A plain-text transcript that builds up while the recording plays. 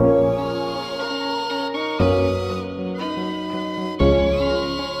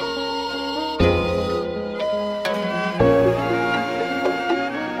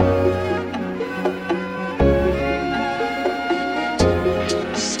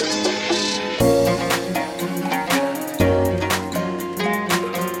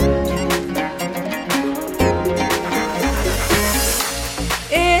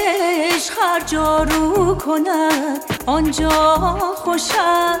کند آنجا خوش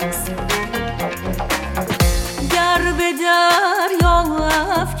است، گر به دریا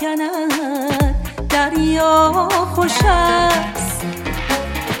افکند دریا خوش است،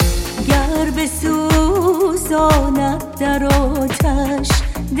 گر بسوزاند در آتش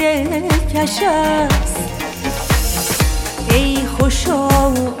دلکش است. ای خوشا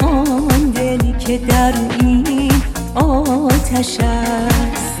آن دل که در این آتش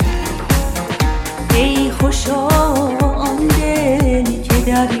است، ای خوشا آن دل که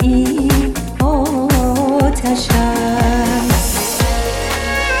در این آتش است.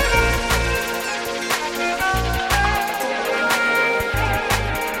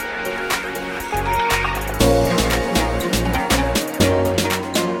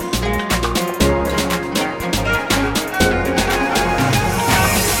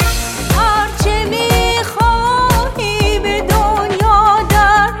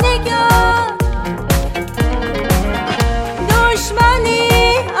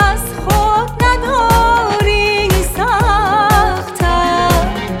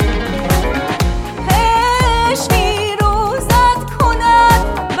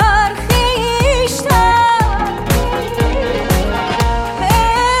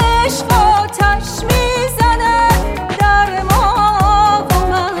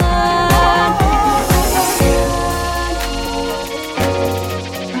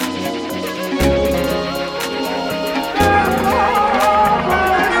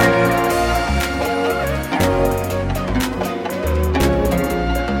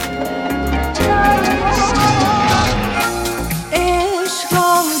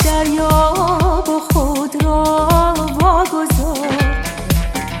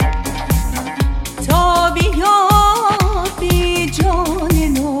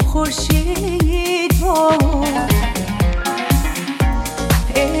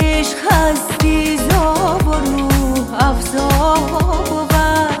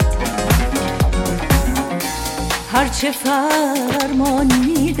 هرچه فرمان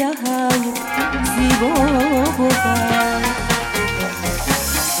می‌دهد زیبا بود،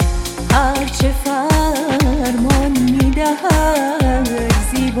 هرچه فرمان می‌دهد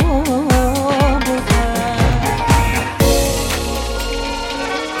زیبا بود.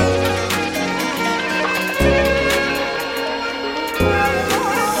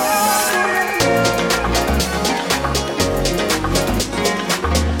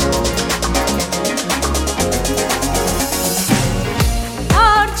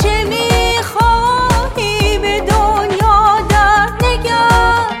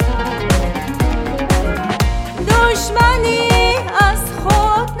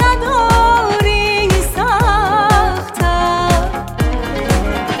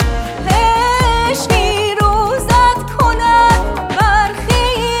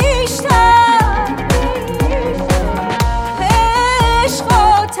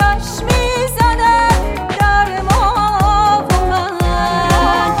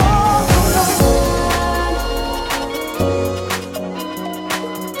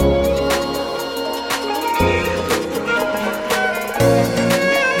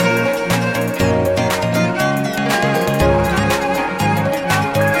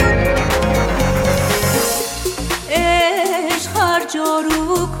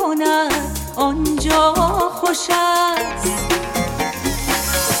 جارو کند آنجا خوش است،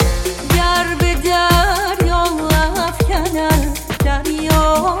 گر به دریا افکند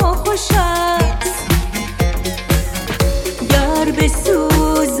دریا خوش است، گر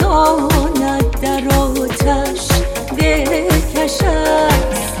بسوزاند در آتش دلکش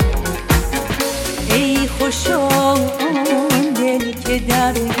است. ای خوشا آن دل که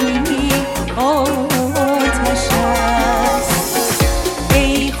در این آتش است،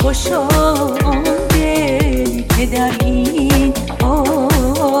 ای خوشا آن دل که در